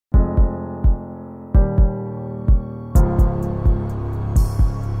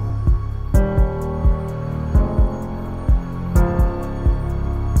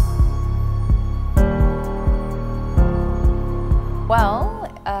Well,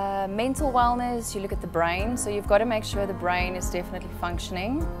 mental wellness, you look at the brain, so you've got to make sure the brain is definitely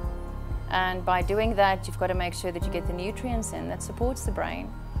functioning. And by doing that, you've got to make sure that you get the nutrients in that supports the brain.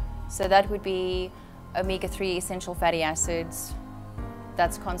 So that would be omega-3 essential fatty acids,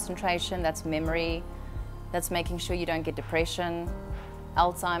 that's concentration, that's memory, that's making sure you don't get depression,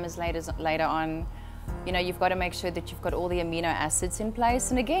 Alzheimer's later on. You know, you've got to make sure that you've got all the amino acids in place.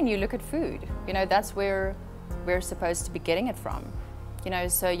 And again, you look at food, you know, that's where we're supposed to be getting it from. You know,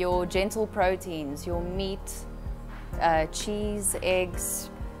 so your gentle proteins, your meat, cheese, eggs.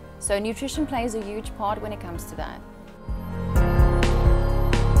 So nutrition plays a huge part when it comes to that.